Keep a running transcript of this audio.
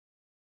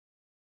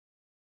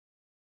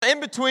In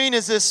between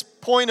is this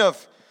point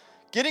of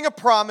getting a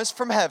promise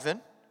from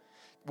heaven,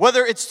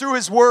 whether it's through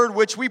His Word,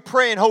 which we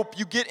pray and hope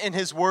you get in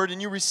His Word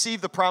and you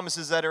receive the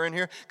promises that are in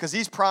here, because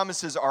these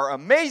promises are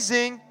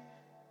amazing.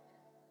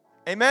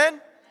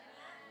 Amen?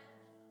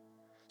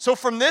 So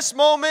from this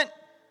moment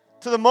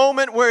to the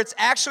moment where it's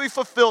actually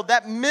fulfilled,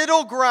 that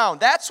middle ground,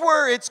 that's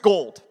where it's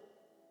gold.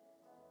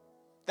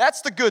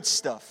 That's the good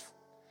stuff.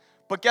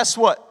 But guess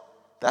what?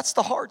 That's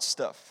the hard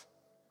stuff.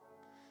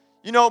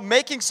 You know,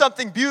 making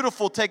something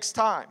beautiful takes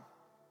time.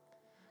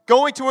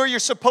 Going to where you're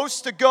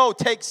supposed to go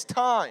takes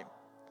time.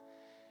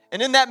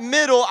 And in that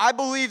middle, I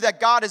believe that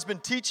God has been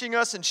teaching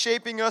us and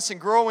shaping us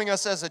and growing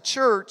us as a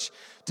church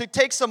to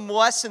take some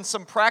lessons,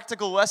 some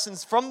practical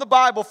lessons from the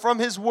Bible, from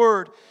His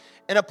Word,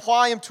 and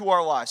apply them to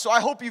our lives. So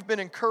I hope you've been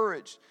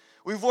encouraged.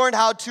 We've learned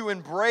how to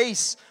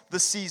embrace the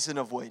season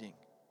of waiting.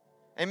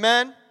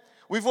 Amen?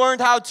 We've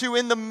learned how to,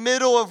 in the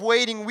middle of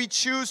waiting, we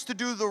choose to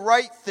do the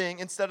right thing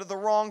instead of the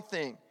wrong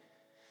thing.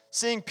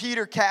 Seeing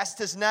Peter cast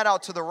his net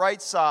out to the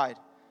right side.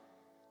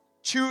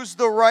 Choose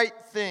the right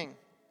thing.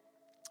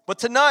 But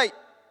tonight,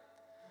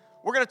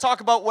 we're going to talk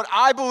about what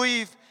I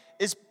believe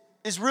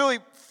is really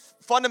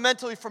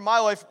fundamentally for my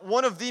life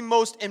one of the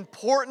most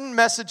important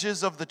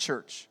messages of the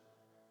church.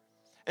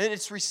 And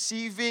it's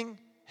receiving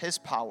His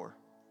power.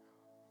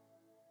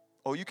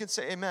 Oh, you can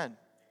say amen.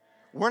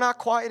 We're not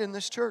quiet in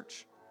this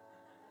church.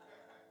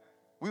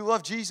 We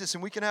love Jesus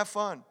and we can have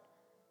fun.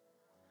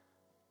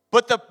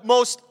 But the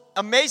most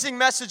amazing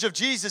message of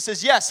Jesus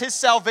is, yes, His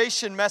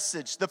salvation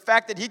message. The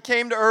fact that He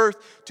came to earth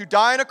to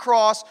die on a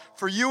cross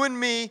for you and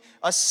me,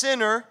 a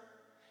sinner,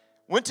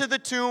 went to the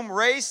tomb,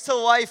 raised to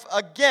life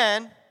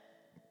again,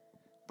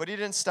 but He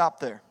didn't stop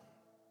there.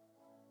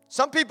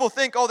 Some people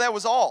think, oh, that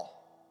was all.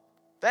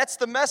 That's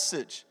the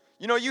message.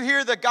 You know, you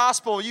hear the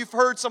gospel, you've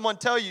heard someone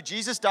tell you,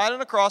 Jesus died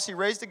on a cross, He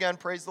raised again,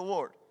 praise the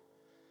Lord.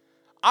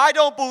 I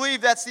don't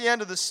believe that's the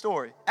end of the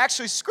story.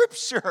 Actually,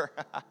 Scripture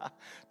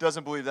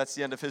doesn't believe that's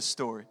the end of His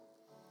story.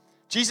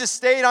 Jesus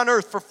stayed on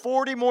earth for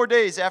 40 more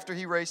days after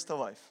He raised to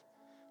life.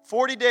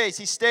 40 days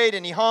He stayed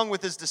and He hung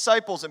with His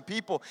disciples and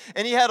people,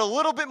 and He had a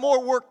little bit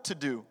more work to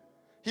do.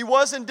 He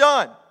wasn't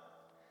done.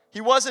 He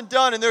wasn't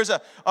done, and there's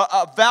a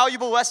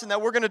valuable lesson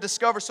that we're going to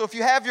discover. So if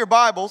you have your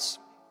Bibles,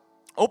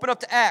 open up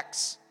to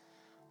Acts,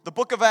 the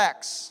book of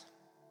Acts,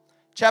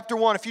 chapter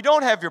 1. If you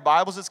don't have your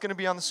Bibles, it's going to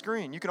be on the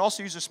screen. You can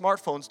also use your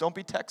smartphones. Don't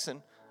be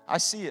texting. I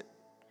see it.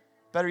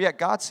 Better yet,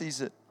 God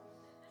sees it.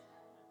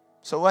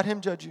 So let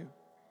Him judge you.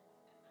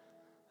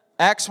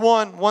 Acts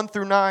 1, 1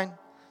 through 9.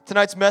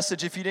 Tonight's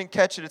message, if you didn't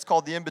catch it, it's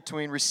called The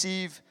In-Between.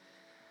 Receive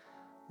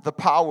the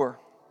power.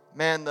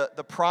 Man,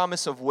 the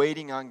promise of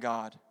waiting on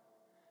God.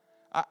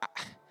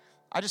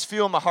 I just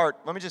feel in my heart,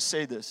 let me just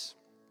say this.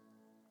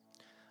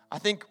 I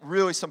think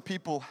really some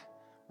people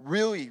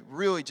really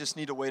just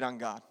need to wait on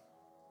God.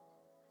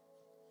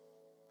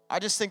 I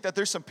just think that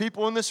there's some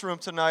people in this room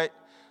tonight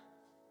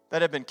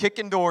that have been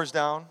kicking doors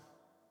down.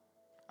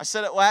 I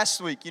said it last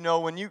week, you know,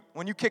 when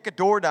you kick a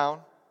door down,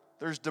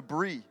 there's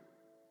debris.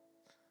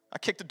 I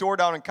kicked a door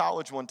down in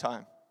college one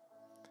time.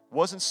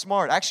 Wasn't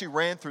smart. I actually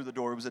ran through the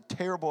door. It was a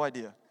terrible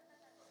idea.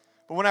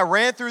 But when I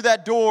ran through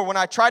that door, when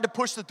I tried to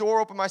push the door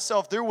open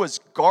myself, there was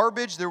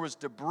garbage, there was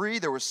debris,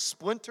 there was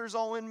splinters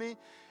all in me.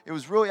 It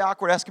was really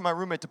awkward asking my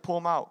roommate to pull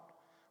them out.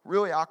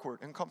 Really awkward,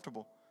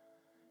 uncomfortable.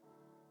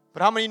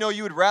 But how many know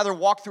you would rather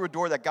walk through a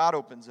door that God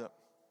opens up?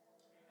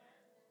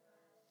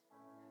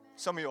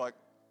 Some of you are like,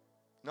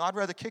 no, I'd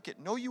rather kick it.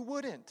 No, you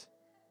wouldn't.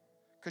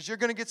 Because you're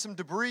going to get some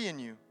debris in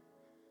you.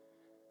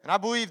 And I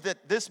believe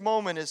that this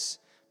moment is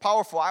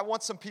powerful. I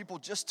want some people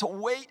just to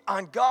wait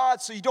on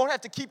God so you don't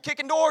have to keep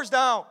kicking doors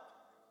down.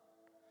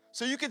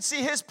 So you can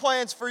see His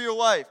plans for your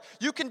life.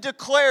 You can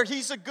declare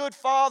He's a good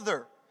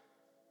Father.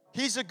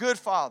 He's a good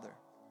Father.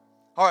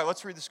 All right,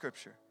 let's read the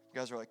Scripture. You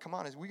guys are like, come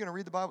on, are we going to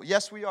read the Bible?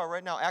 Yes, we are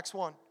right now. Acts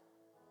 1.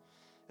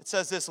 It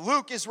says this,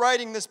 Luke is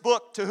writing this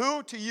book to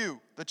who? To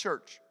you, the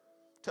church,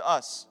 to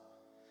us.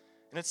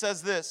 And it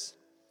says this,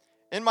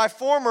 in my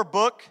former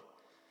book,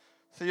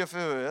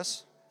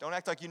 Theophilus, don't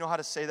act like you know how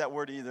to say that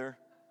word either.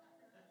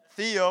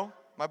 Theo,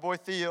 my boy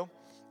Theo,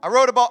 I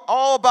wrote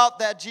all about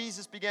that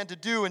Jesus began to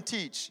do and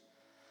teach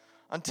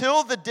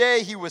until the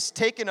day He was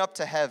taken up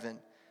to heaven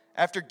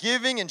after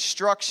giving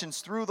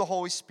instructions through the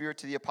Holy Spirit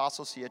to the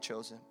apostles He had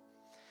chosen.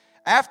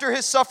 After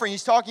His suffering,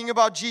 he's talking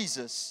about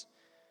Jesus.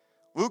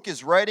 Luke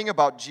is writing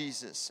about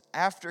Jesus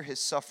after His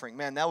suffering.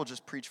 Man, that will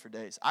just preach for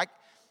days.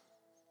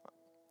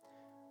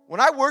 When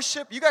I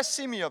worship, you guys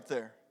see me up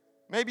there.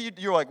 Maybe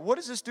you're like, what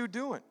is this dude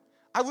doing?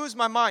 I lose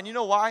my mind. You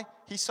know why?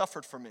 He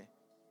suffered for me.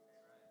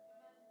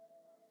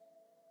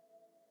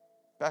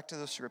 Back to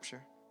the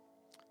Scripture.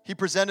 He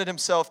presented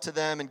Himself to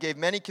them and gave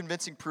many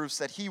convincing proofs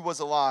that He was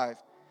alive.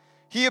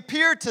 He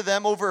appeared to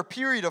them over a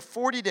period of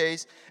 40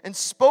 days and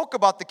spoke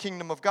about the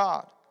kingdom of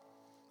God.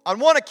 On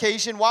one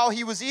occasion, while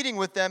He was eating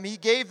with them, He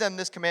gave them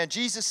this command.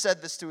 Jesus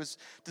said this to His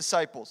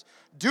disciples.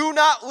 Do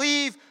not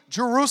leave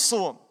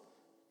Jerusalem.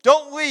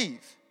 Don't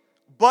leave,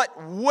 but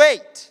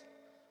wait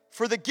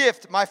for the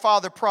gift my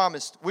Father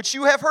promised, which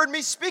you have heard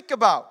me speak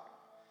about.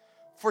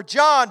 For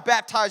John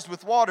baptized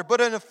with water, but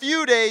in a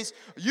few days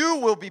you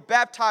will be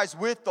baptized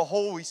with the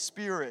Holy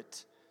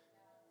Spirit.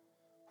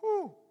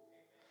 Whew.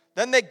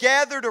 Then they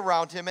gathered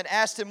around him and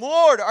asked him,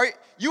 Lord, are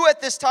you at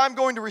this time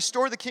going to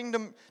restore the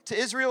kingdom to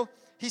Israel?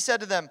 He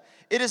said to them,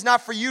 it is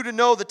not for you to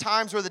know the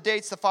times or the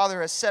dates the Father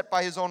has set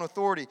by his own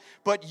authority,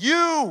 but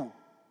you,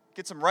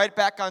 gets them right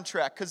back on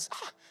track. Because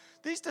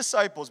these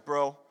disciples,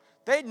 bro,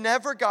 they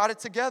never got it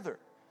together.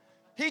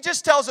 He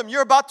just tells them,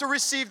 you're about to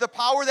receive the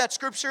power that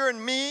Scripture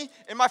and me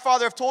and my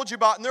Father have told you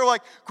about. And they're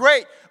like,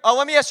 great,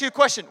 let me ask you a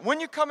question. When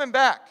you coming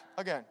back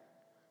again?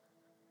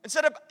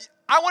 Instead of,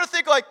 I want to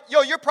think like,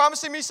 yo, you're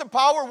promising me some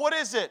power. What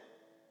is it?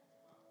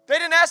 They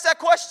didn't ask that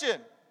question.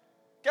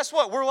 Guess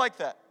what? We're like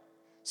that.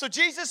 So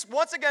Jesus,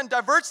 once again,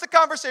 diverts the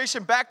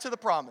conversation back to the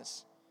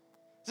promise.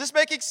 Is this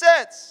making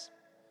sense?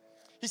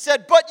 He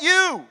said, but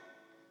you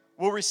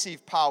will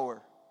receive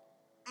power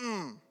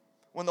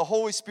when the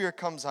Holy Spirit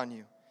comes on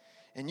you.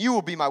 And you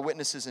will be my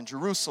witnesses in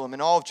Jerusalem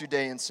and all of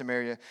Judea and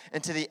Samaria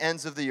and to the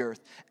ends of the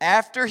earth.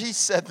 After he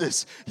said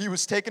this, he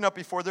was taken up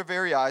before their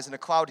very eyes, and a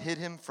cloud hid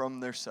him from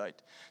their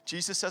sight.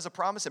 Jesus says a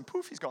promise, and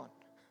poof, he's gone.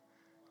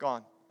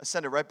 Gone.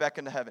 Ascended right back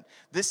into heaven.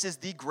 This is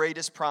the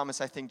greatest promise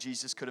I think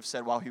Jesus could have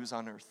said while he was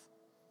on earth.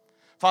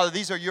 Father,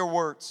 these are your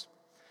words.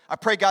 I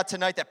pray, God,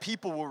 tonight that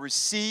people will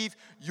receive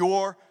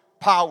your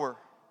power.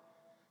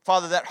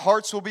 Father, that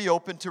hearts will be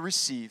open to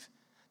receive.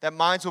 That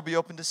minds will be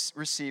open to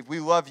receive. We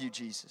love you,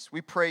 Jesus.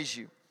 We praise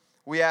you.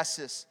 We ask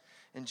this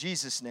in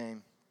Jesus'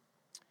 name.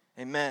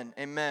 Amen.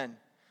 Amen.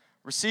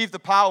 Receive the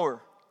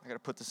power. I got to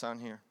put this on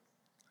here.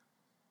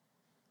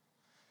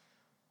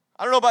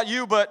 I don't know about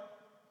you, but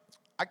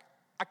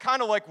I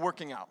kind of like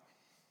working out.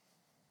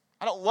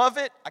 I don't love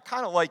it. I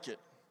kind of like it.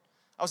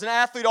 I was an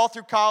athlete all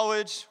through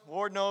college.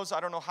 Lord knows,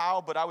 I don't know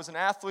how, but I was an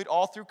athlete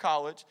all through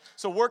college.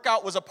 So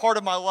workout was a part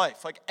of my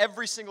life. Like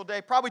every single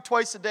day, probably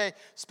twice a day,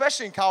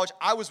 especially in college,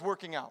 I was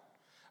working out.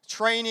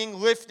 Training,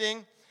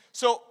 lifting.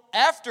 So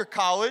after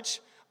college,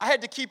 I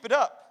had to keep it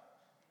up.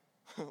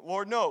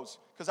 Lord knows.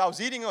 Because I was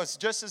eating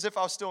just as if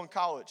I was still in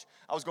college.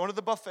 I was going to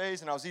the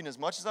buffets and I was eating as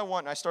much as I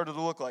want, and I started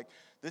to look like,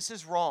 this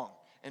is wrong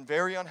and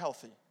very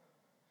unhealthy.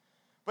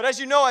 But as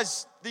you know,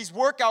 as these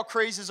workout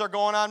crazes are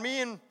going on,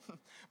 me and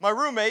my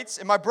roommates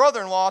and my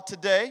brother-in-law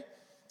today,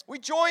 we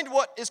joined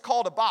what is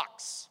called a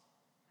box.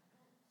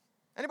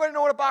 Anybody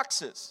know what a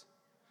box is?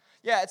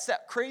 Yeah, it's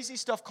that crazy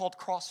stuff called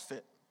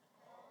CrossFit.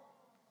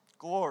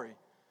 Glory.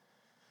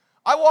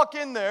 I walk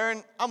in there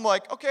and I'm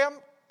like, okay,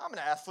 I'm an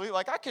athlete.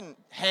 Like I can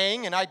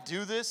hang and I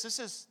do this.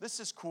 This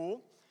is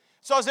cool.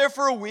 So I was there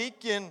for a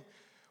week and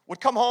would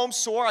come home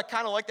sore. I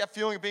kind of like that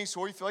feeling of being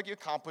sore. You feel like you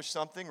accomplished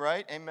something,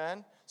 right?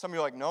 Amen. Some of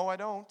you are like, no, I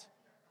don't.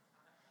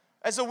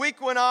 As a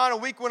week went on,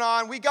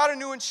 we got a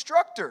new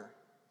instructor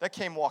that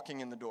came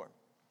walking in the door.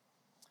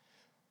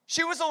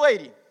 She was a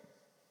lady.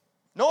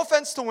 No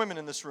offense to women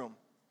in this room.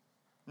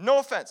 No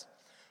offense.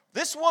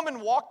 This woman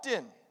walked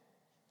in.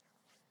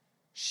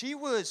 She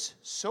was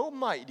so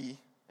mighty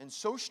and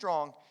so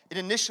strong, it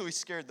initially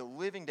scared the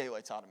living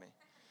daylights out of me.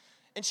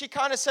 And she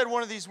kind of said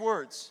one of these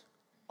words,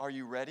 are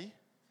you ready?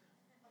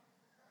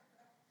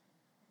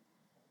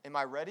 Am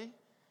I ready?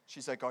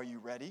 She's like, are you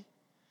ready?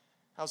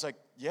 I was like,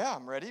 yeah,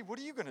 I'm ready. What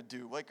are you going to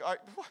do? Like,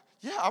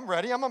 yeah, I'm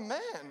ready. I'm a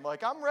man.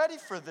 Like, I'm ready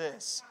for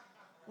this.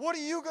 What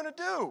are you going to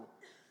do?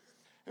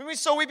 And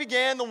so we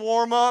began the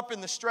warm-up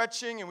and the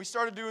stretching, and we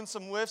started doing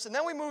some lifts, and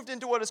then we moved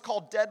into what is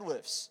called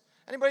deadlifts.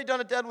 Anybody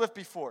done a deadlift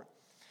before?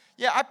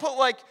 Yeah, I put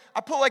like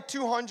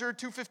 200,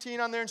 215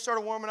 on there and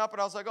started warming up, and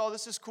I was like, oh,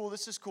 this is cool,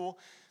 this is cool.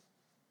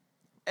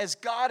 As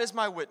God is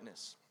my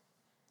witness,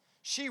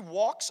 she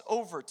walks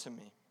over to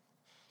me,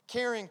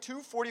 carrying two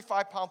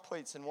 45-pound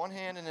plates in one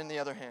hand and in the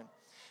other hand.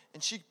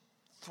 And she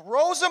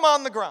throws them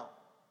on the ground.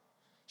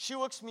 She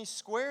looks me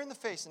square in the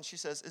face and she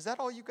says, is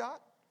that all you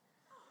got?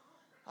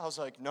 I was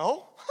like,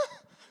 no.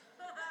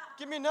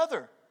 Give me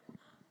another.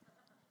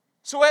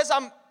 So as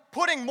I'm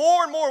putting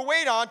more and more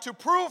weight on to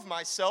prove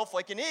myself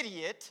like an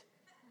idiot,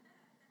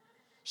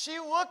 she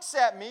looks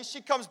at me. She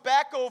comes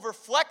back over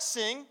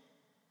flexing.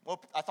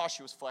 Well, I thought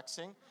she was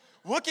flexing.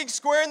 Looking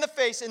square in the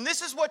face. And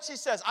this is what she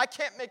says. I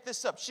can't make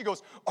this up. She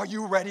goes, are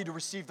you ready to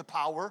receive the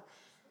power?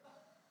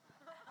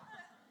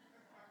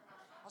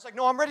 I was like,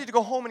 no, I'm ready to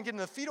go home and get in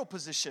the fetal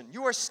position.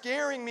 You are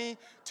scaring me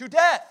to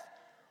death.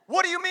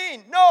 What do you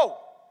mean? No.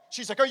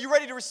 She's like, are you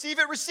ready to receive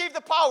it? Receive the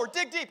power.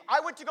 Dig deep.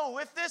 I went to go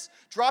lift this,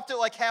 dropped it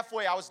like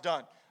halfway. I was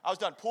done.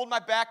 Pulled my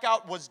back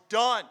out, was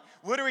done.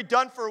 Literally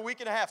done for a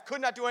week and a half.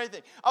 Could not do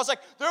anything. I was like,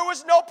 there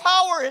was no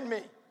power in me.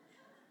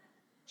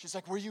 She's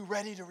like, were you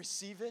ready to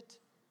receive it?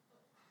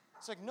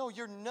 It's like, no,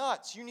 you're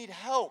nuts. You need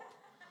help.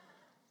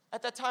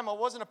 At that time, I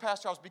wasn't a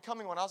pastor. I was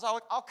becoming one. I was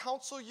like, I'll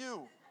counsel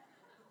you.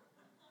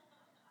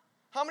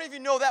 How many of you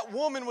know that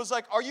woman was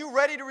like, are you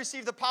ready to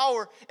receive the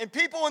power? And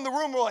people in the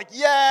room were like,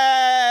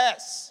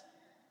 yes.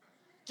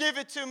 Give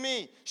it to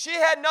me. She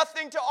had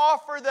nothing to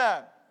offer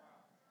them.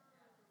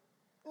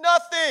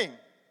 Nothing.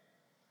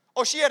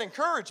 Oh, she had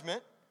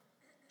encouragement.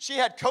 She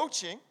had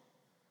coaching.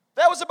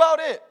 That was about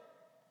it.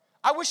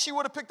 I wish she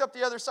would have picked up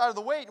the other side of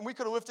the weight and we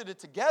could have lifted it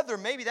together.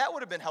 Maybe that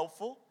would have been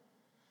helpful.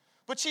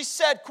 But she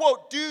said,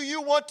 quote, "Do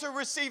you want to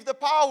receive the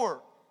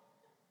power?"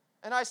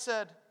 And I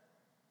said,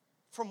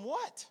 "From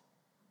what?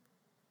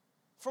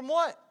 From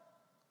what?"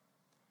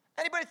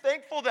 Anybody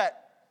thankful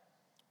that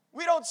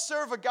we don't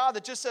serve a God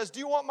that just says, "Do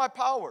you want my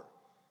power?"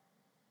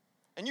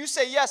 And you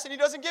say yes, and he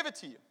doesn't give it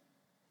to you?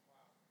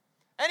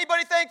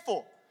 Anybody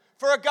thankful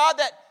for a God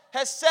that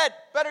has said,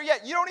 better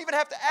yet, you don't even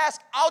have to ask,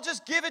 I'll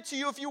just give it to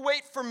you if you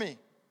wait for me.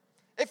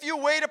 If you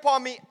wait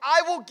upon me,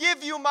 I will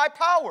give you my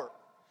power.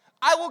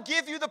 I will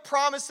give you the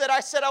promise that I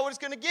said I was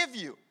going to give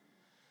you.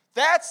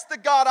 That's the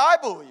God I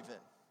believe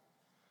in.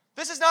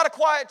 This is not a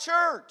quiet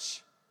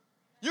church.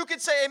 You can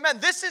say amen.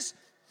 This is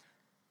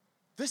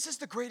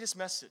the greatest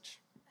message.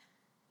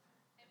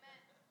 Amen.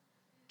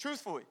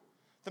 Truthfully,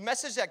 the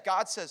message that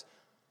God says,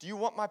 do you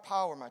want my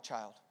power, my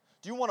child?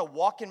 Do you want to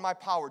walk in my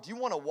power? Do you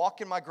want to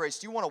walk in my grace?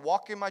 Do you want to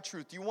walk in my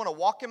truth? Do you want to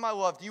walk in my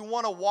love? Do you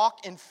want to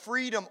walk in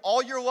freedom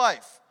all your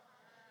life?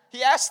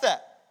 He asked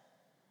that.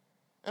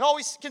 And all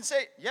we can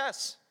say,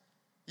 yes.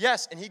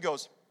 Yes. And he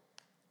goes,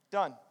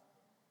 done.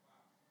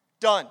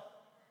 Done.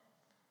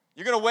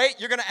 You're going to wait.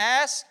 You're going to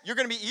ask. You're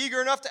going to be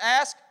eager enough to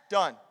ask.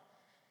 Done.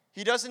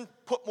 He doesn't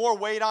put more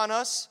weight on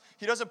us.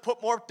 He doesn't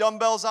put more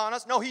dumbbells on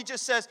us. No, he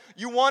just says,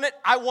 you want it?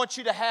 I want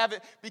you to have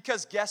it.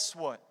 Because guess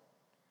what?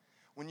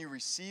 When you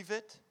receive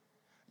it,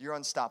 you're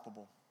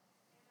unstoppable.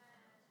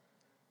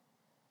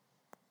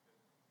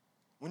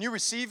 When you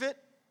receive it,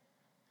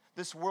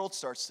 this world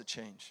starts to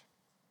change.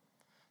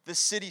 This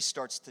city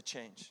starts to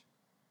change.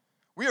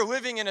 We are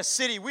living in a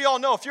city. We all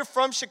know, if you're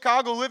from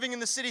Chicago living in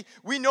the city,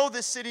 we know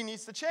this city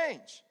needs to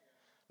change.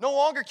 No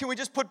longer can we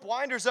just put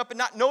blinders up and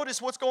not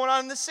notice what's going on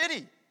in the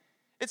city.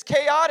 It's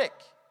chaotic.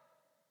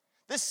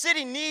 This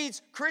city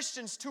needs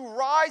Christians to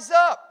rise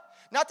up,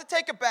 not to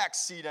take a back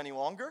seat any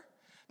longer,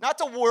 not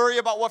to worry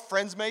about what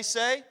friends may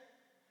say.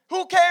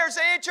 Who cares?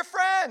 They ain't your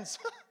friends.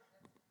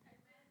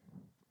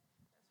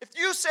 If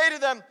you say to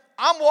them,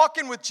 I'm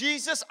walking with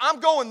Jesus, I'm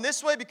going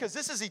this way because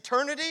this is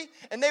eternity,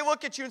 and they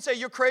look at you and say,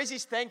 you're crazy,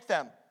 thank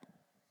them.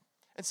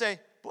 And say,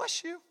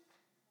 bless you.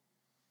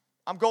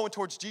 I'm going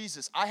towards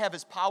Jesus. I have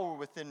his power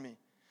within me.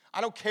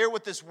 I don't care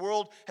what this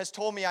world has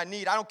told me I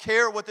need. I don't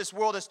care what this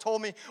world has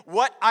told me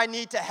what I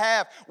need to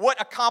have,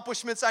 what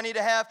accomplishments I need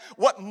to have,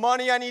 what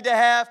money I need to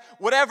have,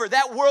 whatever.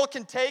 That world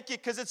can take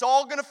it because it's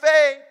all going to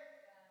fade.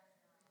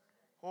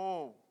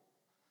 Oh,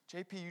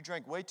 JP, you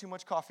drank way too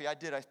much coffee. I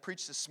did. I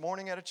preached this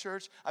morning at a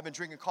church. I've been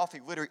drinking coffee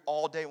literally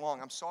all day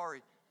long. I'm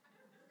sorry.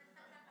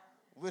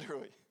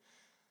 Literally.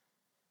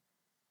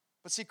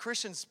 But see,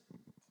 Christians,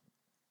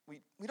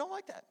 we don't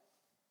like that.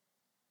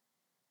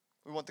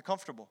 We want the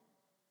comfortable.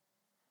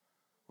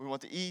 We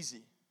want the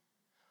easy.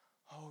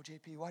 Oh,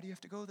 JP, why do you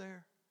have to go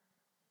there?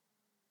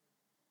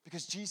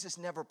 Because Jesus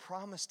never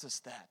promised us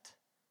that.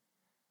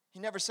 He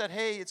never said,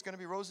 hey, it's going to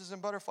be roses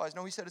and butterflies.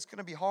 No, he said it's going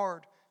to be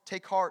hard.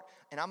 Take heart,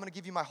 and I'm going to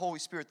give you my Holy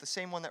Spirit, the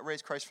same one that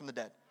raised Christ from the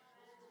dead.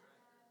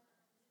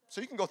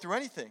 So you can go through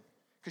anything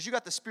because you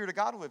got the Spirit of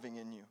God living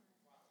in you.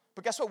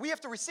 But guess what? We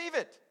have to receive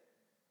it.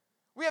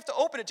 We have to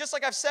open it. Just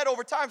like I've said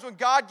over times, when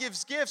God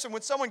gives gifts and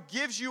when someone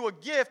gives you a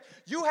gift,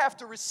 you have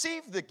to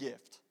receive the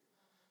gift.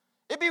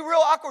 It'd be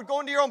real awkward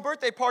going to your own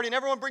birthday party and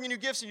everyone bringing you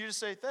gifts and you just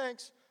say,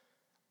 thanks.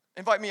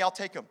 Invite me, I'll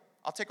take them.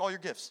 I'll take all your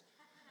gifts,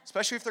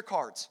 especially if they're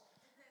cards.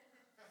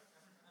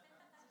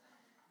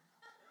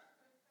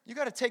 You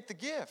got to take the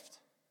gift.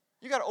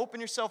 You got to open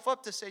yourself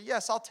up to say,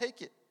 yes, I'll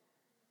take it.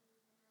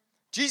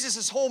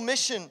 Jesus' whole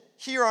mission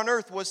here on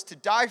earth was to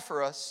die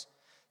for us,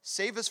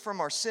 save us from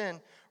our sin,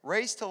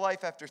 raise to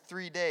life after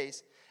 3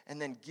 days, and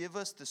then give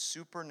us the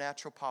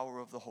supernatural power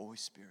of the Holy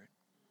Spirit.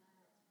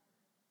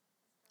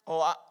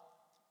 Oh,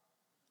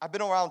 I've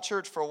been around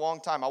church for a long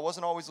time. I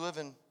wasn't always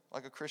living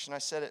like a Christian. I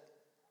said it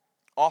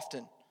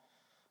often.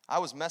 I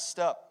was messed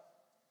up.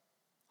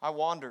 I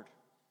wandered.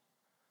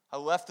 I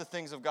left the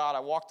things of God.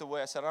 I walked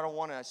away. I said, I don't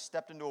want it. I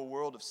stepped into a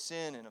world of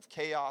sin and of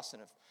chaos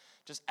and of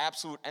just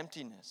absolute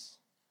emptiness.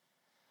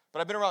 But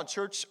I've been around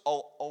church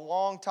a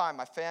long time.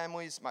 My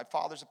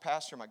father's a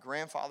pastor. My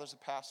grandfather's a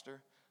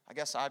pastor. I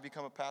guess I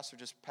become a pastor,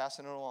 just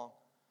passing it along.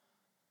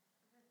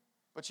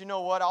 But you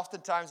know what?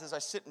 Oftentimes as I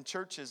sit in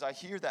churches, I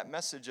hear that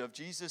message of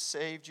Jesus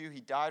saved you,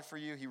 he died for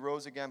you, he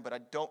rose again, but I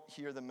don't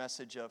hear the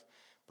message of,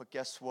 but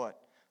guess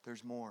what?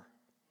 There's more.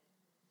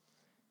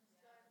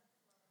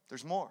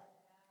 There's more.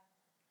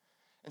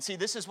 And see,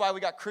 this is why we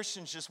got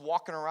Christians just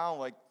walking around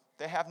like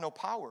they have no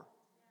power.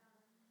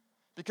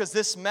 Because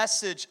this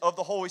message of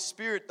the Holy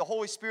Spirit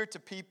to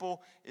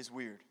people is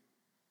weird.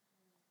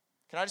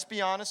 Can I just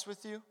be honest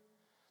with you?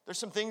 There's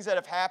some things that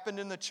have happened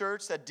in the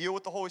church that deal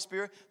with the Holy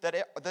Spirit that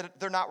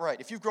they're not right.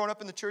 If you've grown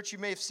up in the church, you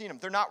may have seen them.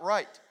 They're not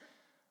right.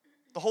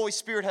 The Holy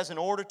Spirit has an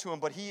order to him,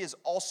 but he is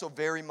also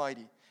very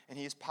mighty, and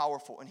he is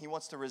powerful, and he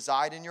wants to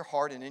reside in your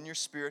heart and in your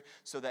spirit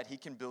so that he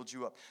can build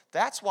you up.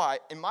 That's why,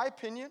 in my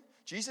opinion,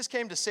 Jesus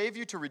came to save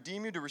you, to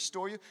redeem you, to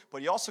restore you,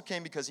 but he also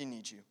came because he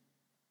needs you.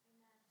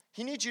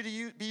 He needs you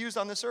to be used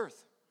on this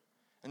earth.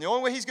 And the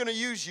only way he's going to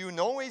use you, and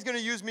the only way he's going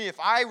to use me, if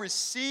I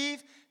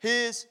receive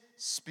his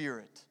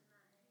Spirit.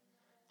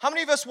 How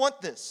many of us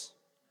want this?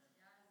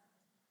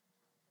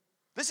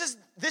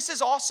 This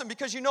is awesome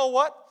because you know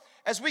what?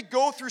 As we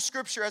go through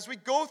Scripture, as we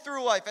go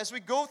through life, as we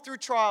go through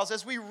trials,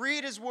 as we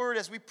read His Word,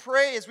 as we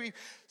pray, as we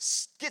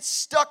get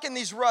stuck in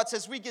these ruts,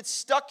 as we get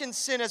stuck in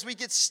sin, as we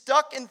get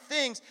stuck in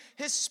things,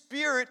 His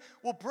Spirit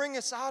will bring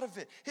us out of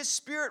it. His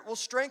Spirit will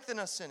strengthen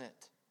us in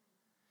it.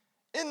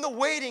 In the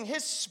waiting,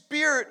 His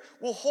Spirit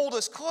will hold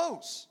us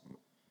close.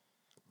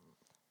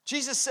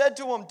 Jesus said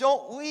to him,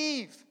 don't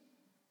leave.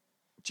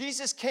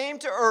 Jesus came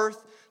to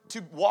earth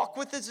to walk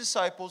with His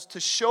disciples, to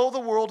show the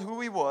world who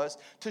He was,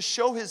 to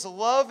show His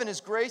love and His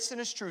grace and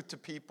His truth to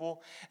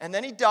people. And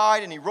then He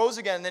died and He rose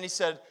again. And then He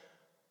said,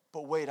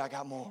 but wait, I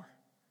got more.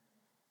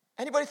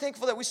 Anybody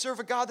thankful that we serve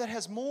a God that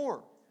has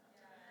more?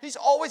 He's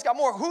always got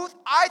more.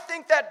 I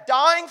think that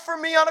dying for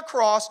me on a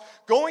cross,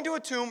 going to a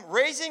tomb,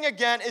 raising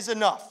again is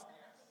enough.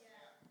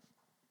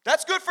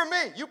 That's good for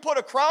me. You put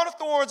a crown of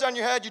thorns on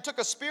your head. You took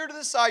a spear to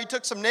the side. You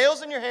took some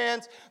nails in your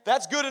hands.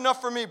 That's good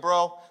enough for me,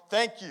 bro.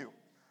 Thank you.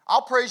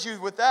 I'll praise you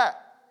with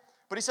that.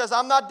 But He says,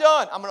 I'm not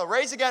done. I'm going to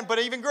raise again, but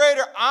even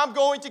greater, I'm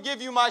going to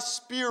give you my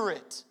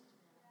Spirit.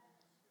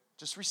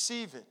 Just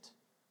receive it.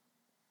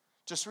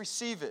 Just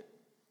receive it.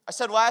 I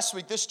said last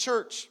week, this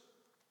church,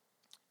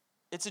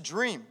 it's a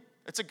dream.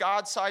 It's a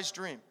God-sized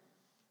dream.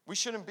 We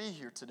shouldn't be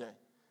here today.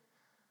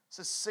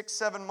 This is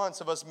 6-7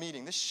 months of us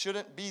meeting. This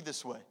shouldn't be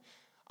this way.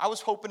 I was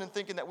hoping and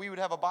thinking that we would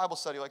have a Bible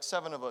study, like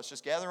 7 of us,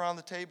 just gather around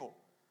the table.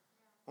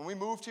 When we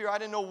moved here, I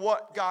didn't know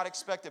what God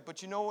expected.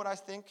 But you know what I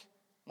think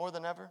more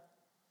than ever?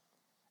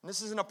 And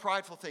this isn't a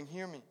prideful thing,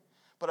 hear me.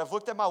 But I've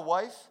looked at my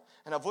wife,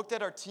 and I've looked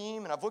at our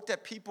team, and I've looked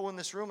at people in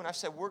this room, and I've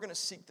said, we're going to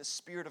seek the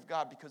Spirit of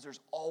God because there's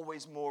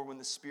always more when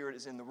the Spirit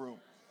is in the room.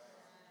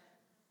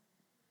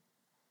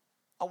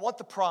 I want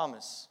the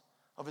promise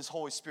of His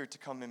Holy Spirit to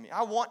come in me.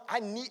 I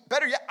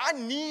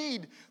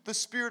need the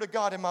Spirit of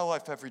God in my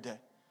life every day.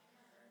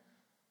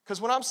 Because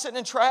when I'm sitting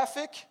in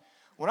traffic,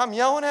 when I'm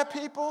yelling at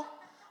people,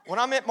 when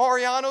I'm at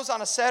Mariano's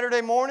on a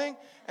Saturday morning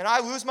and I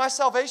lose my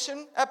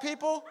salvation at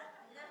people,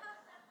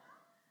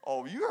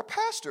 oh, you're a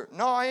pastor.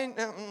 No, I ain't.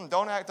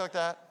 Don't act like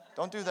that.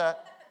 Don't do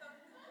that.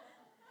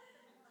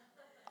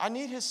 I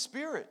need His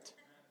Spirit.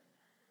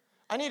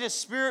 I need His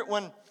Spirit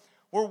when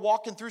we're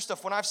walking through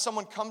stuff. When I have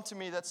someone come to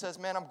me that says,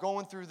 man, I'm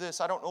going through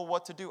this. I don't know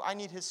what to do. I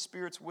need His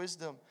Spirit's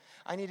wisdom.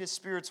 I need His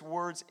Spirit's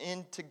words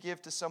to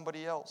give to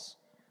somebody else.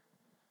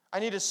 I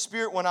need His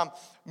Spirit when I'm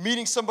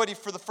meeting somebody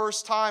for the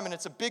first time and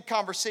it's a big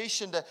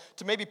conversation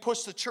to maybe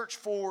push the church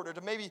forward or to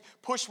maybe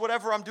push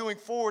whatever I'm doing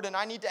forward, and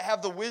I need to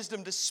have the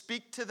wisdom to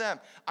speak to them.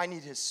 I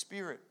need His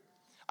Spirit.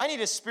 I need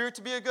His Spirit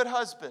to be a good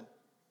husband.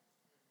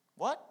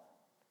 What?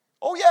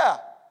 Oh, yeah.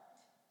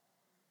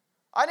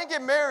 I didn't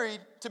get married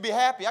to be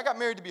happy. I got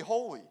married to be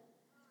holy.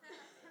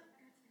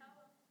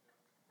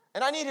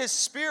 And I need His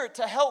Spirit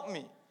to help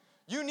me.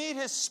 You need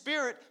His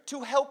Spirit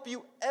to help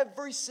you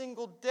every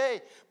single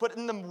day. But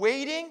in the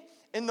waiting,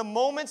 in the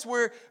moments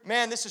where,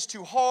 man, this is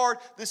too hard,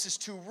 this is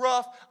too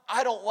rough,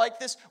 I don't like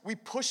this, we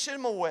push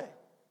Him away.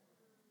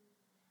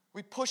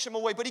 We push Him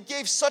away. But He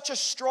gave such a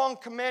strong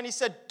command. He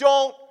said,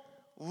 don't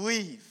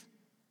leave.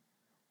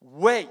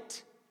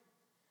 Wait.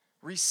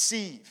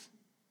 Receive.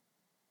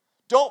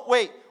 Don't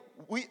wait.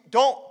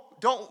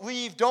 Don't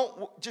leave.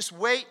 Don't just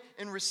wait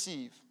and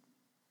receive.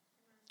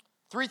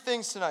 3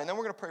 things tonight, and then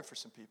we're going to pray for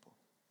some people.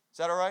 Is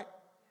that all right?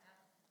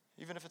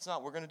 Even if it's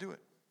not, we're going to do it.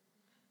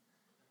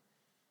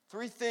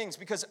 3 things,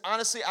 because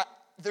honestly,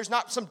 there's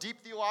not some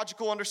deep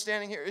theological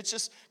understanding here. It's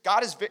just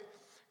God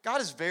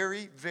is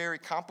very, very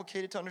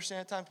complicated to understand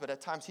at times, but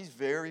at times He's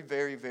very,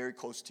 very, very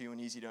close to you and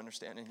easy to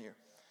understand in here.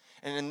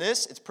 And in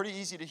this, it's pretty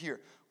easy to hear.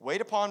 Wait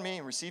upon me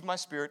and receive my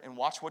Spirit and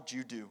watch what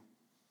you do.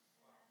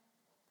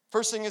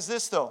 First thing is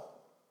this, though.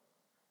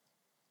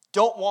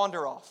 Don't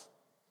wander off.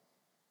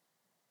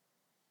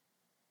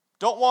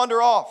 Don't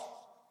wander off.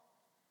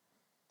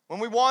 When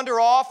we wander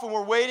off and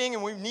we're waiting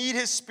and we need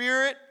His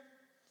Spirit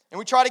and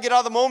we try to get out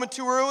of the moment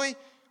too early,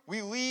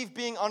 we leave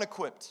being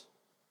unequipped.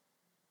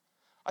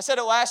 I said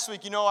it last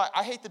week,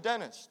 I hate the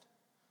dentist.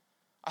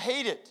 I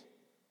hate it.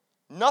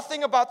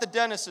 Nothing about the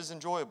dentist is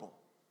enjoyable.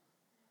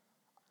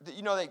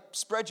 They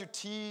spread your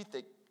teeth,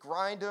 they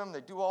grind them,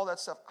 they do all that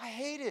stuff. I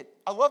hate it.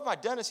 I love my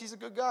dentist. He's a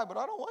good guy, but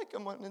I don't like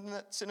him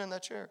sitting in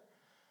that chair.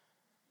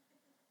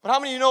 But how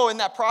many of you know in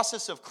that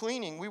process of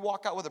cleaning, we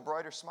walk out with a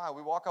brighter smile.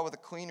 We walk out with a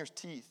cleaner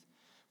teeth.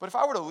 But if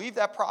I were to leave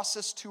that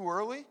process too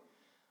early,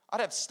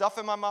 I'd have stuff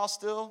in my mouth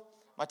still.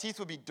 My teeth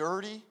would be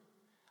dirty.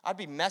 I'd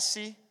be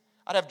messy.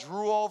 I'd have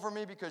drool all over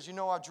me because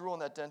I drool on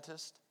that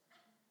dentist.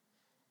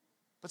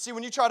 But see,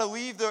 when you try to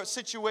leave the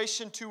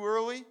situation too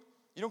early,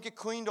 you don't get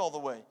cleaned all the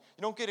way.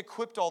 You don't get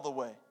equipped all the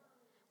way.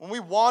 When we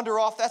wander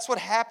off, that's what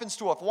happens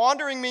to us.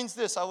 Wandering means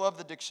this. I love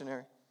the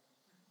dictionary.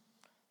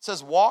 It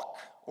says walk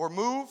or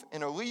move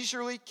in a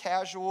leisurely,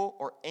 casual,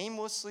 or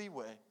aimlessly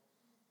way.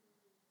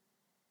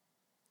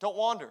 Don't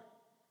wander.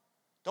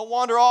 Don't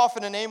wander off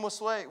in an aimless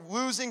way,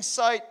 losing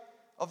sight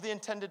of the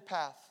intended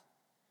path.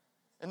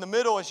 In the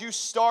middle, as you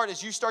start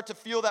to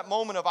feel that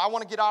moment of, I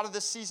want to get out of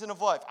this season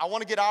of life. I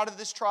want to get out of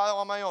this trial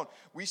on my own.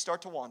 We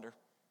start to wander.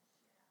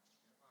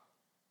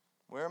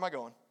 Where am I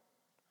going?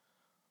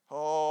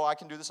 Oh, I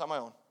can do this on my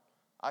own.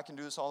 I can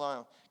do this all on my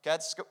own.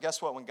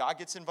 Guess what? When God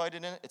gets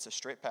invited in, it's a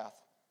straight path.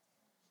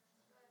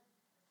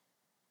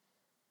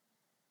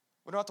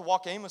 We don't have to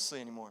walk aimlessly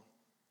anymore.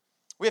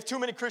 We have too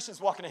many Christians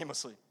walking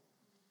aimlessly.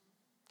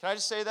 Can I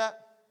just say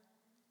that?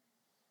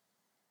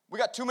 We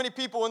got too many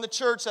people in the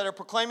church that are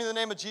proclaiming the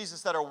name of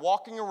Jesus that are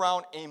walking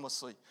around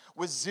aimlessly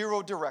with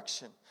zero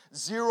direction,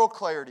 zero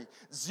clarity,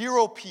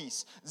 zero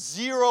peace,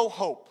 zero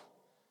hope.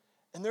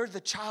 And they're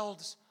the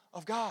childs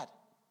of God.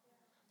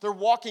 They're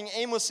walking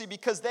aimlessly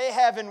because they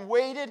haven't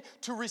waited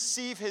to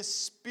receive His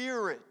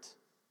Spirit.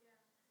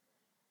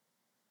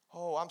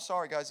 Oh, I'm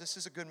sorry, guys. This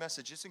is a good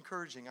message. It's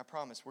encouraging, I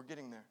promise. We're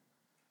getting there.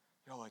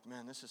 You're like,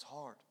 man, this is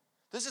hard.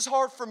 This is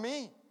hard for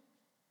me.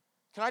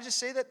 Can I just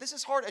say that? This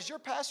is hard. As your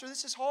pastor,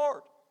 this is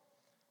hard.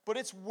 But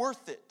it's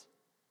worth it.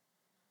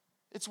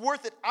 It's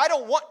worth it. I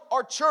don't want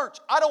our church,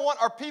 I don't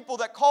want our people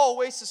that call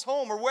Oasis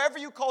home or wherever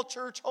you call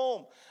church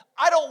home.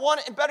 I don't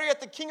want it, and better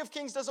yet, the King of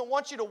Kings doesn't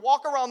want you to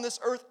walk around this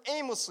earth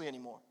aimlessly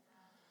anymore.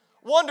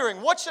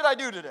 Wondering, what should I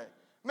do today?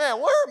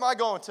 Man, where am I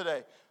going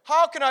today?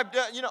 How can I,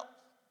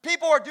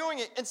 people are doing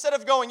it instead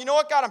of going, you know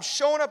what, God, I'm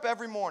showing up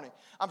every morning.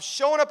 I'm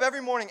showing up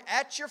every morning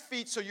at your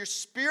feet so your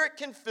Spirit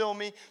can fill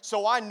me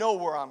so I know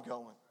where I'm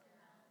going.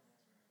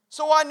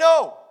 So I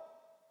know.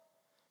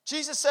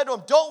 Jesus said to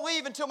him, don't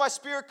leave until my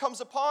Spirit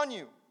comes upon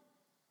you.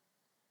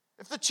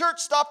 If the church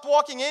stopped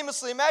walking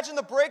aimlessly, imagine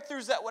the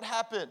breakthroughs that would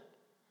happen.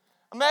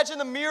 Imagine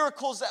the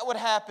miracles that would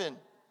happen.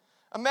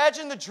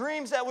 Imagine the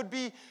dreams that would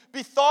be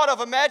thought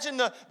of. Imagine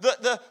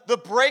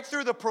the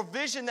breakthrough, the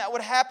provision that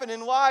would happen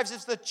in lives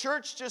if the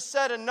church just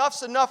said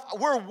enough's enough.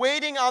 We're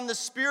waiting on the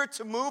Spirit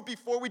to move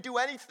before we do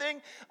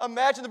anything.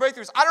 Imagine the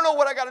breakthroughs. I don't know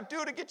what I got to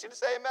do to get you to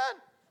say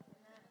amen.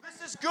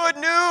 This is good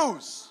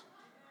news.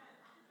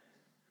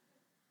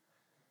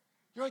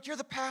 You're like, you're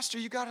the pastor,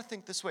 you got to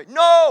think this way.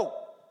 No!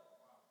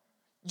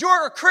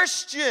 You're a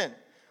Christian.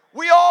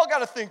 We all got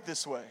to think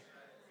this way.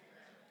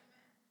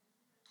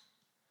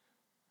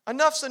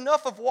 Enough's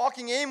enough of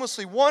walking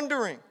aimlessly,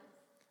 wondering.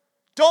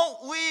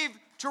 Don't leave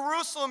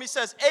Jerusalem, he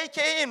says,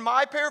 a.k.a. in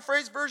my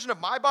paraphrased version of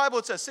my Bible,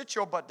 it says, sit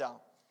your butt down.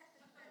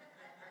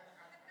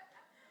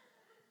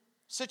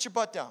 Sit your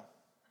butt down.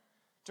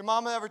 Did your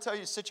mama ever tell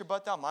you to sit your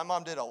butt down? My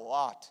mom did a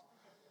lot.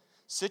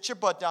 Sit your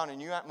butt down and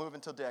you aren't moving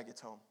until Dad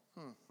gets home.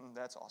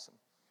 That's awesome.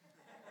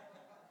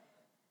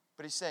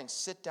 But he's saying,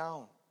 sit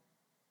down.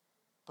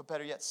 But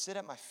better yet, sit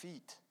at my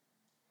feet.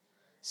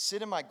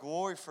 Sit in my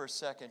glory for a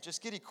second.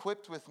 Just get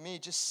equipped with me.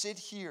 Just sit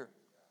here.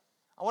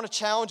 I want to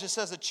challenge us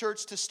as a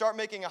church to start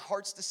making a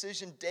heart's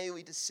decision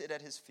daily to sit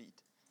at his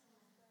feet.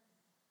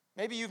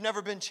 Maybe you've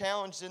never been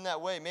challenged in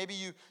that way. Maybe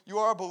you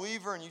are a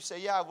believer and you say,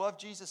 yeah, I love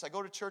Jesus. I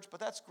go to church, but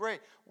that's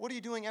great. What are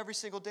you doing every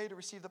single day to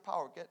receive the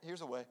power?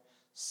 Here's a way.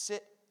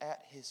 Sit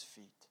at his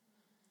feet.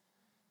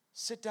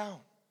 Sit down.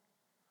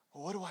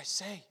 Well, what do I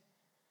say?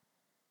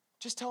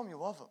 Just tell him you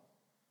love him.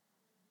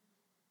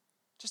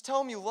 Just tell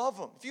him you love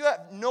him. If you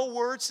have no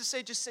words to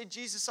say, just say,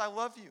 Jesus, I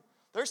love you.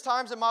 There's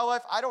times in my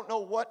life I don't know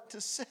what to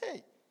say.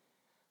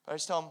 But I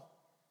just tell him,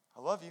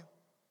 I love you.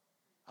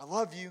 I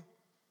love you.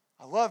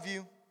 I love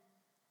you.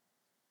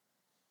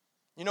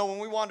 You know, when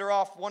we wander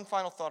off, one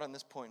final thought on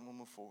this point and we'll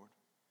move forward.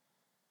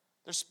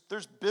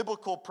 There's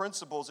biblical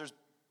principles. There's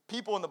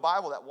people in the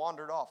Bible that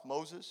wandered off.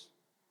 Moses.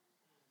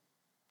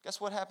 Guess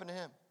what happened to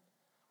him?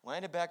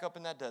 Landed back up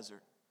in that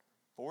desert.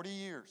 40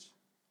 years.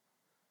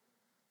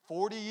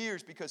 40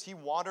 years because he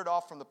wandered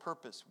off from the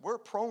purpose. We're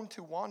prone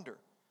to wander.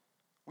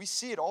 We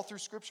see it all through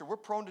Scripture. We're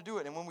prone to do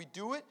it. And when we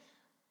do it,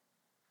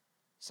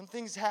 some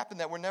things happen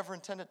that were never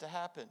intended to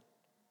happen.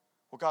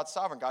 Well, God's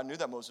sovereign. God knew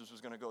that Moses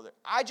was going to go there.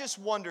 I just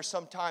wonder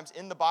sometimes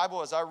in the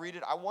Bible as I read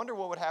it, I wonder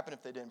what would happen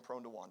if they didn't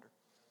prone to wander.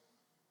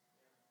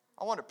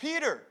 I wonder.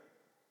 Peter,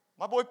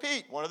 my boy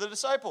Pete, one of the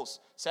disciples,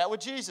 sat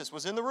with Jesus,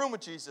 was in the room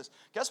with Jesus.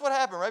 Guess what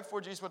happened right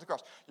before Jesus went to the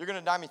cross? You're going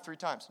to deny me 3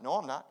 times. No,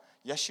 I'm not.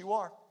 Yes, you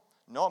are.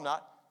 No, I'm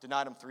not.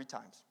 Denied him 3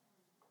 times.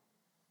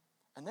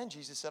 And then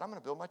Jesus said, I'm going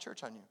to build my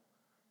church on you.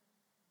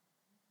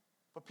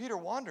 But Peter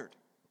wandered.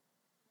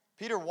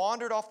 Peter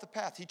wandered off the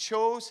path. He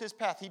chose his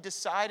path. He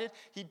decided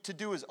to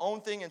do his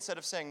own thing instead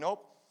of saying,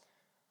 nope,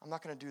 I'm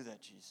not going to do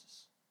that,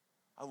 Jesus.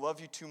 I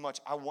love you too much.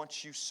 I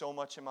want you so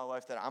much in my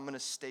life that I'm going to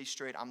stay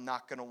straight. I'm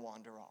not going to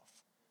wander off.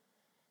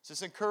 So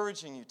it's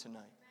encouraging you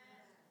tonight.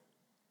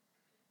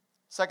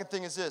 Second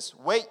thing is this,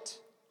 wait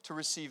to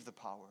receive the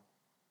power.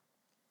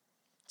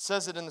 It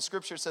says it in the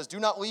scripture. It says, do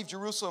not leave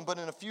Jerusalem, but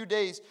in a few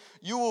days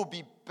you will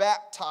be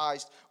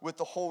baptized with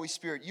the Holy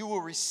Spirit. You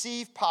will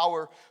receive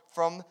power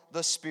from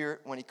the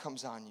Spirit when he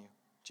comes on you.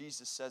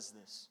 Jesus says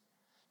this.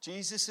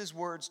 Jesus'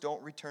 words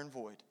don't return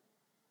void.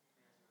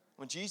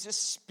 When Jesus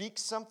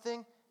speaks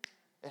something,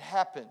 it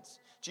happens.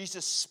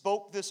 Jesus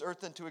spoke this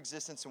earth into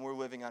existence and we're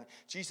living on it.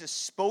 Jesus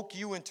spoke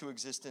you into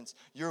existence.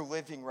 You're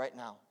living right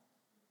now.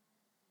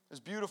 It's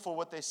beautiful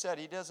what they said.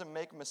 He doesn't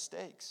make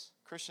mistakes.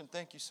 Christian,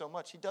 thank you so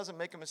much. He doesn't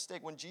make a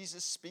mistake. When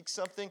Jesus speaks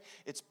something,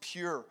 it's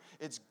pure,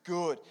 it's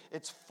good,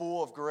 it's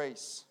full of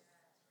grace.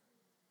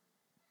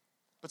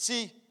 But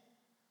see,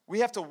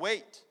 we have to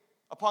wait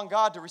upon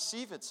God to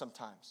receive it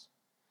sometimes.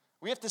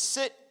 We have to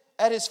sit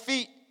at his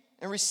feet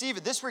and receive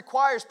it. This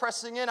requires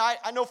pressing in.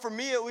 I know for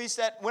me at least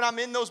that when I'm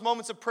in those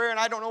moments of prayer and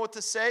I don't know what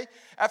to say,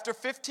 after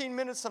 15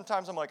 minutes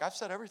sometimes I'm like, I've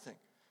said everything.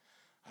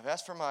 I've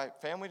asked for my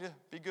family to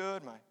be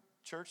good, my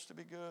church to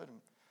be good.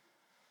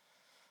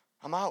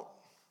 I'm out.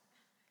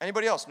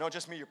 Anybody else? No,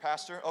 just me, your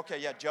pastor? Okay,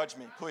 yeah, judge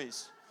me,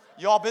 please.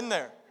 You all been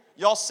there.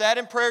 You all sat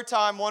in prayer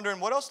time wondering,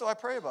 what else do I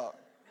pray about?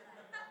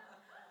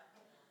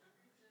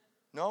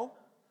 No?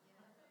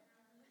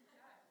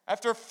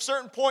 After a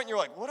certain point, you're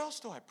like, what else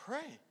do I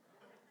pray?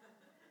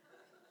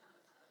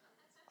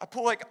 I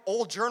pull like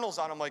old journals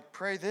out. I'm like,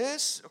 pray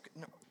this? Okay,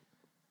 no.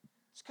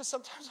 It's because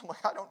sometimes I'm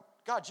like,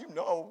 God, you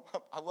know,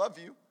 I love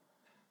you.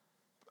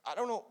 I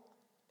don't know.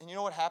 And you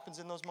know what happens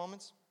in those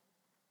moments?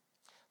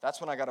 That's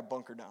when I got to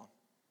bunker down.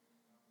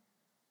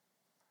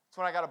 That's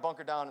when I got to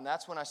bunker down, and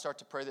that's when I start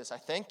to pray this. I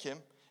thank him,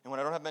 and when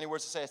I don't have many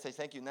words to say, I say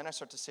thank you, and then I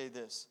start to say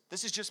this.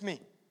 This is just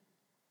me.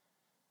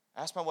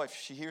 I ask my wife,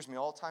 she hears me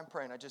all the time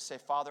praying. I just say,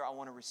 Father, I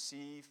want to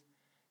receive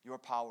your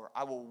power.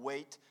 I will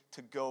wait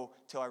to go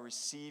till I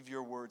receive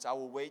your words. I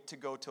will wait to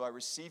go till I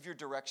receive your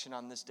direction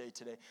on this day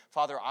today.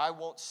 Father, I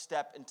won't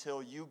step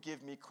until you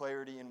give me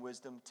clarity and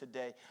wisdom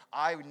today.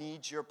 I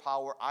need your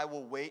power. I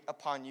will wait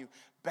upon you.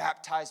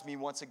 Baptize me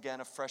once again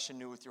afresh and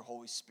new with your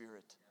Holy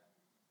Spirit.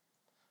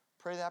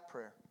 Pray that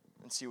prayer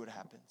and see what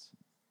happens.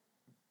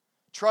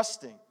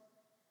 Trusting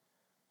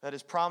that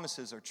his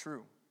promises are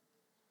true.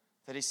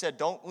 That he said,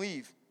 don't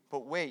leave,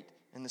 but wait,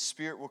 and the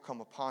Spirit will come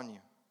upon you.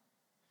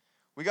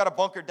 We got to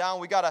bunker down.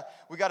 We got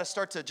to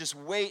start to just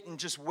wait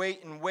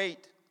and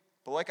wait.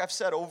 But like I've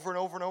said over and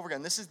over and over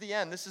again, this is the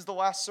end. This is the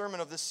last sermon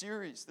of this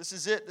series. This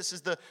is it. This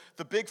is the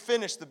big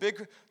finish, the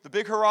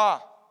big hurrah.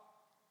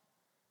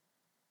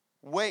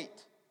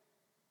 Wait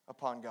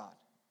upon God.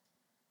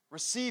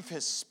 Receive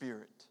his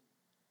Spirit.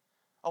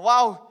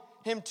 Allow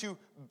him to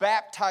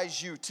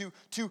baptize you,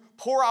 to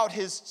pour out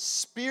his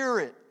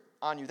Spirit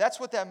on you. That's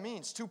what that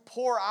means, to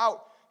pour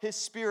out his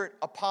Spirit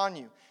upon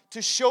you,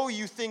 to show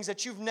you things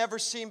that you've never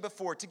seen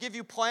before, to give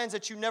you plans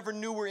that you never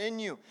knew were in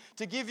you,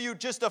 to give you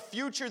just a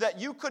future that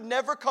you could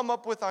never come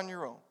up with on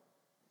your own.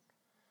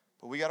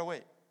 But we got to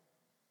wait.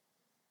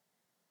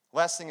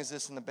 Last thing is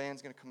this, and the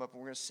band's going to come up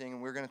and we're going to sing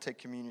and we're going to take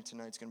communion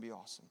tonight. It's going to be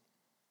awesome.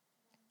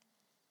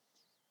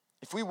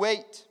 If we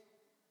wait,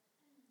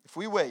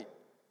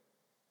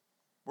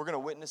 we're going to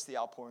witness the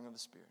outpouring of the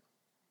Spirit.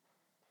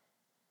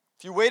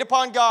 If you wait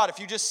upon God, if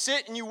you just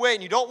sit and you wait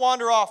and you don't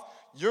wander off,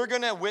 you're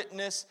going to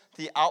witness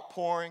the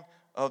outpouring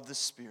of the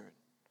Spirit.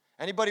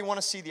 Anybody want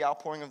to see the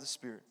outpouring of the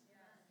Spirit?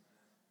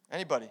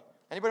 Anybody?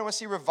 Anybody want to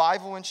see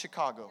revival in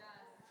Chicago?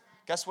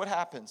 Guess what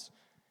happens?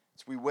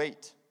 It's we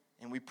wait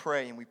and we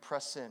pray and we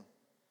press in.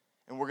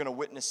 And we're going to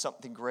witness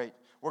something great.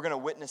 We're going to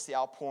witness the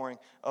outpouring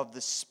of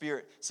the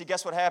Spirit. See,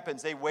 guess what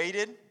happens? They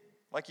waited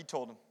like he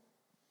told them.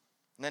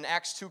 And then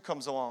Acts 2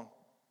 comes along.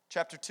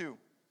 Chapter 2.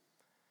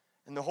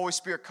 And the Holy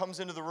Spirit comes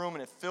into the room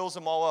and it fills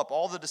them all up.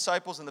 All the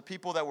disciples and the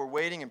people that were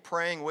waiting and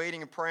praying.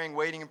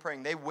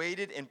 They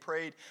waited and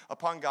prayed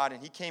upon God.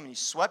 And he came and he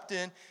swept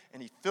in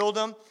and he filled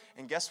them.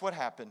 And guess what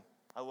happened?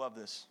 I love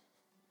this.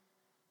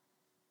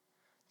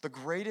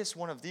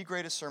 One of the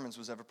greatest sermons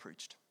was ever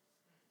preached.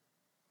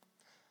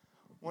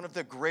 One of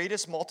the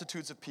greatest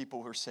multitudes of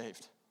people were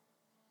saved.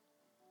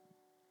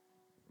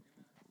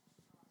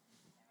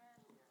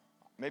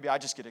 Maybe I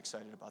just get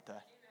excited about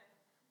that.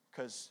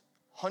 Because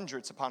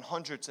hundreds upon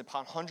hundreds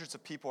upon hundreds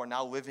of people are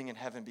now living in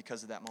heaven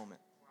because of that moment.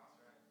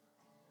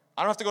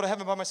 I don't have to go to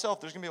heaven by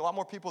myself. There's going to be a lot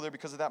more people there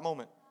because of that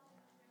moment.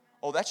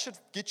 Oh, that should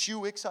get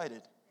you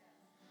excited.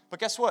 But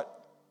guess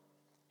what?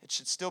 It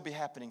should still be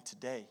happening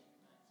today.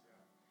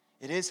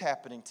 It is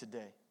happening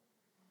today.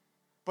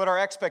 But our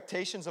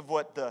expectations of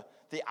what the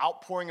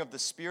outpouring of the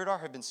Spirit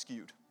have been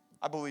skewed.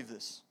 I believe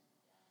this.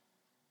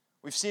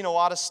 We've seen a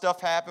lot of stuff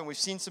happen. We've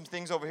seen some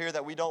things over here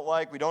that we don't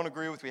like, we don't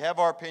agree with. We have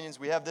our opinions.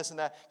 We have this and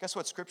that. Guess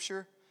what?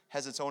 Scripture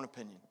has its own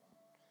opinion.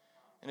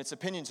 And its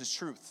opinions is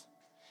truth.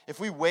 If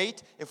we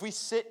wait, if we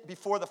sit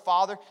before the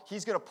Father,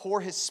 he's going to pour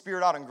his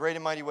Spirit out in great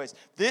and mighty ways.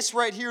 This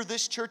right here,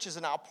 this church is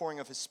an outpouring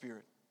of his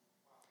Spirit.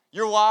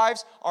 Your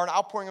lives are an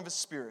outpouring of his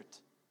Spirit.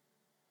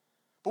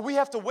 But we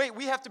have to wait.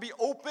 We have to be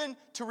open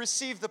to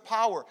receive the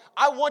power.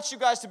 I want you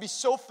guys to be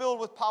so filled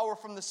with power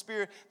from the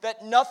Spirit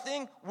that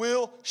nothing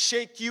will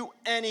shake you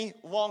any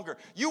longer.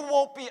 You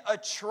won't be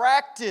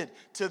attracted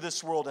to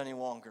this world any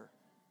longer.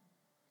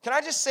 Can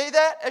I just say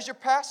that as your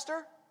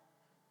pastor?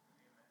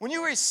 When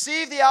you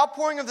receive the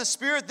outpouring of the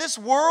Spirit, this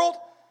world,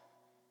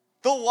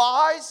 the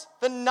lies,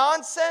 the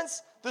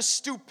nonsense, the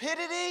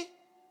stupidity,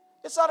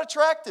 it's not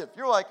attractive.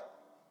 You're like,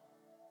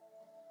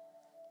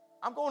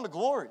 I'm going to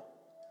glory.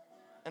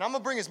 And I'm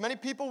going to bring as many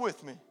people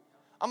with me.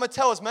 I'm going to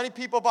tell as many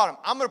people about him.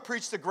 I'm going to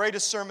preach the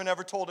greatest sermon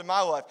ever told in my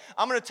life.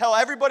 I'm going to tell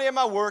everybody at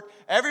my work,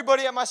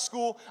 everybody at my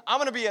school, I'm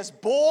going to be as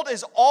bold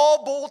as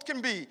all bold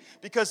can be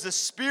because the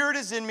Spirit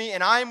is in me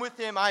and I am with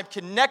him. I'm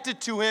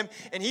connected to him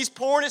and he's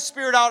pouring his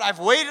Spirit out. I've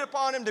waited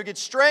upon him to get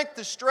strength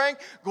to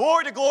strength,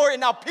 glory to glory, and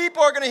now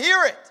people are going to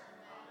hear it.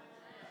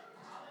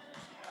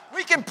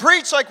 We can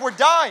preach like we're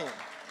dying.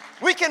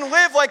 We can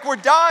live like we're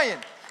dying.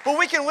 But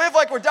we can live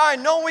like we're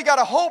dying, knowing we got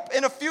a hope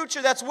in a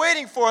future that's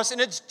waiting for us, and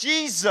it's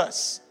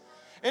Jesus.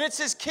 And it's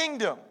His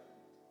kingdom.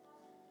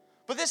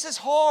 But this is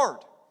hard.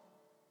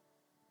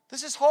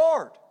 This is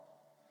hard.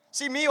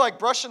 See me like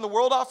brushing the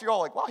world off, you're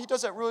all like, wow, he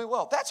does that really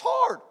well. That's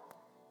hard.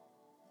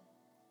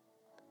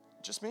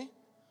 Just me?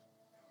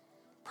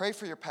 Pray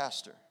for your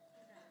pastor.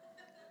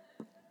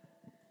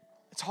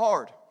 It's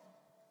hard.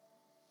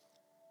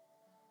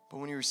 But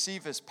when you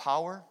receive His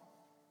power,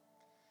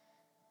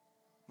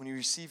 when you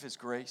receive His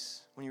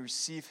grace, when you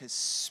receive His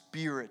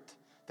Spirit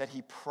that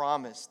He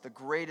promised, the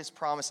greatest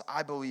promise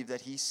I believe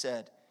that He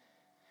said,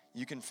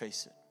 you can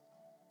face it.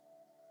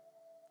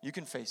 You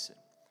can face it.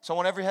 So I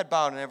want every head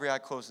bowed and every eye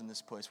closed in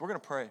this place. We're going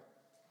to pray.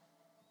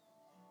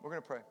 We're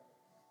going to pray.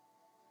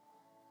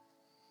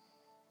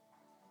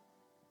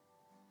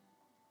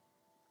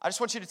 I just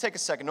want you to take a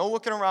second. No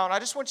looking around. I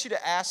just want you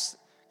to ask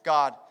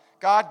God,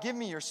 God, give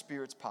me your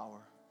Spirit's power.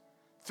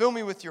 Fill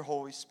me with your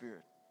Holy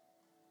Spirit.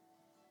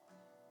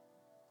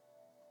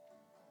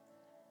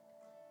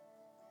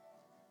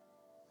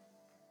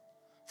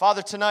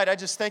 Father, tonight I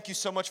just thank you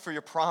so much for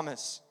your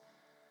promise.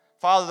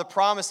 Father, the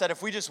promise that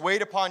if we just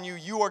wait upon you,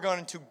 you are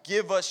going to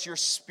give us your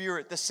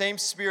Spirit, the same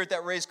Spirit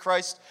that raised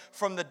Christ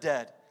from the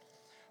dead.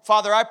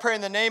 Father, I pray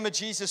in the name of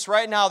Jesus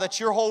right now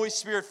that your Holy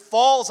Spirit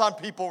falls on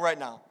people right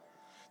now.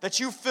 That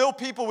you fill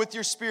people with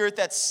your Spirit,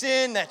 that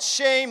sin, that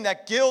shame,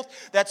 that guilt,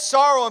 that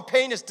sorrow and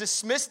pain is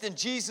dismissed in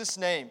Jesus'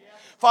 name.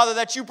 Father,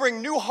 that you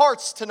bring new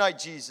hearts tonight,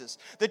 Jesus.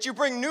 That you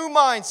bring new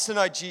minds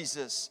tonight,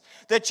 Jesus.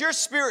 That your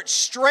Spirit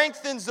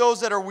strengthens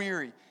those that are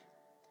weary.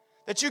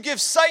 That you give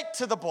sight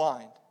to the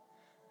blind.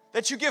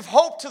 That you give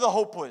hope to the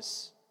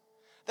hopeless.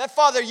 That,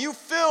 Father, you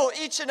fill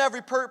each and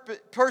every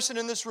person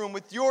in this room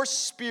with your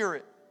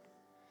Spirit.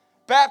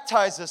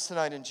 Baptize us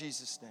tonight in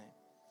Jesus' name.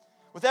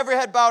 With every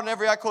head bowed and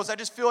every eye closed, I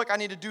just feel like I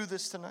need to do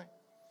this tonight.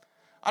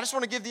 I just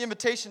want to give the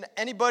invitation to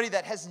anybody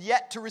that has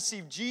yet to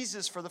receive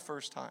Jesus for the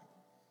first time.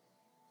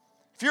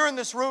 If you're in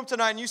this room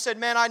tonight and you said,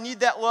 man, I need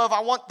that love.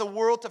 I want the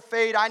world to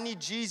fade. I need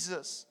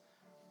Jesus.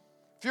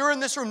 If you're in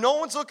this room, no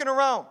one's looking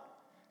around.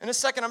 In a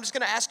second, I'm just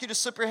going to ask you to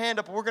slip your hand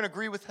up and we're going to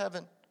agree with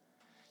heaven.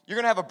 You're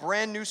going to have a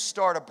brand new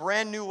start, a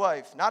brand new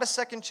life. Not a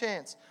second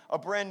chance, a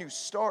brand new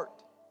start.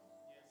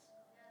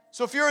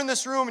 So if you're in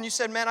this room and you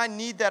said, man, I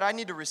need that. I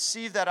need to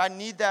receive that. I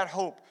need that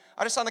hope.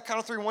 I just on the count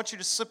of 3 want you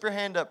to slip your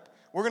hand up.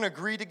 We're going to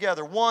agree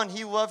together. 1,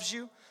 He loves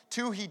you.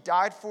 2, He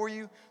died for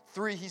you.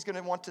 3, He's going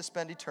to want to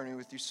spend eternity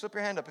with you. Slip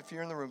your hand up if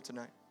you're in the room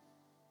tonight.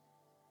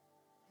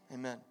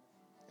 Amen.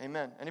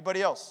 Amen.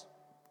 Anybody else?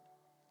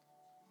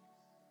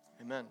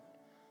 Amen.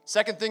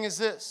 Second thing is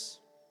this.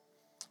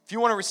 If you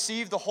want to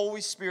receive the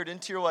Holy Spirit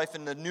into your life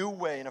in a new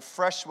way, in a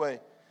fresh way,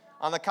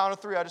 on the count of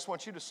 3, I just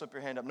want you to slip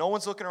your hand up. No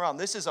one's looking around.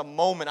 This is a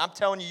moment. I'm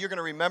telling you, you're going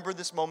to remember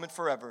this moment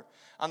forever.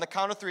 On the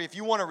count of 3, if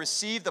you want to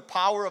receive the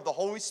power of the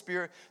Holy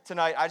Spirit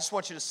tonight, I just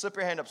want you to slip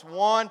your hand up.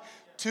 1,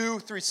 2,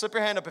 3. Slip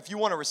your hand up if you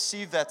want to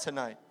receive that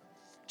tonight.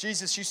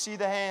 Jesus, you see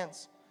the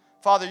hands.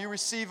 Father, you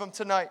receive them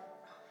tonight.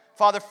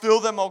 Father, fill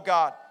them, oh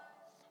God.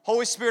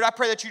 Holy Spirit, I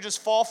pray that you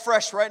just fall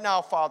fresh right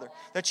now, Father.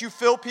 That you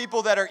fill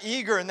people that are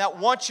eager and that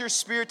want your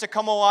Spirit to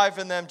come alive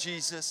in them,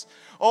 Jesus.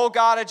 Oh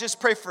God, I just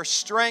pray for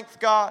strength,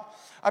 God.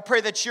 I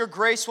pray that your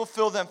grace will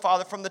fill them,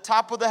 Father, from the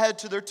top of the head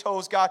to their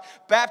toes, God.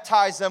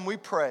 Baptize them, we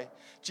pray.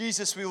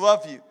 Jesus, we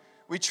love you.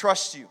 We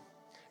trust you.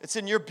 It's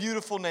in your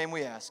beautiful name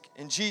we ask.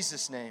 In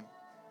Jesus' name,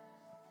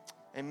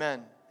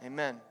 amen.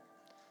 Amen.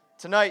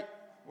 Tonight,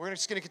 we're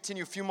just going to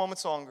continue a few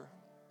moments longer.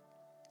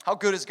 How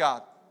good is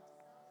God?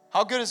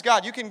 How good is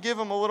God? You can give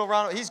him a little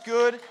round. He's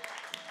good.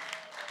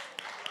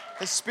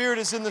 His Spirit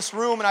is in this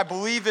room, and I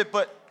believe it,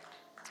 but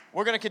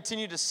we're going to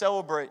continue to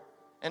celebrate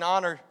and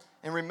honor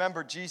and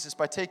remember Jesus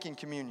by taking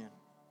communion.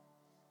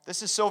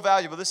 This is so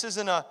valuable. This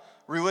isn't a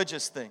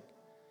religious thing.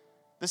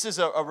 This is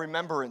a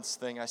remembrance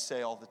thing, I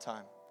say all the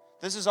time.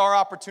 This is our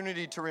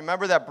opportunity to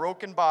remember that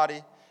broken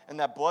body and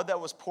that blood that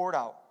was poured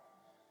out.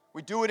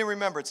 We do it in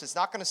remembrance. It's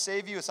not going to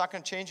save you. It's not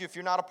going to change you. If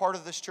you're not a part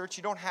of this church,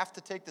 you don't have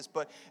to take this.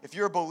 But if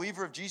you're a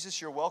believer of Jesus,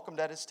 you're welcomed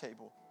at his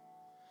table.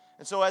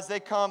 And so as they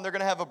come, they're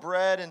going to have a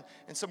bread and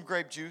some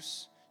grape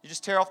juice. You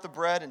just tear off the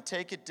bread and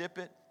take it, dip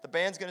it. The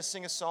band's going to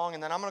sing a song,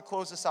 and then I'm going to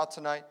close this out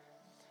tonight.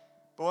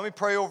 But let me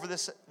pray over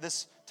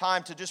this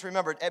time to just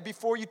remember it. And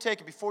before you take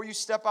it, before you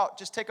step out,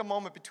 just take a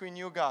moment between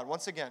you and God.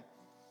 Once again,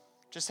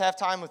 just have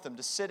time with him,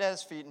 to sit at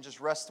his feet and just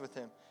rest with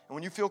him. And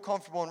when you feel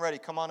comfortable and ready,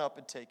 come on up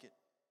and take it.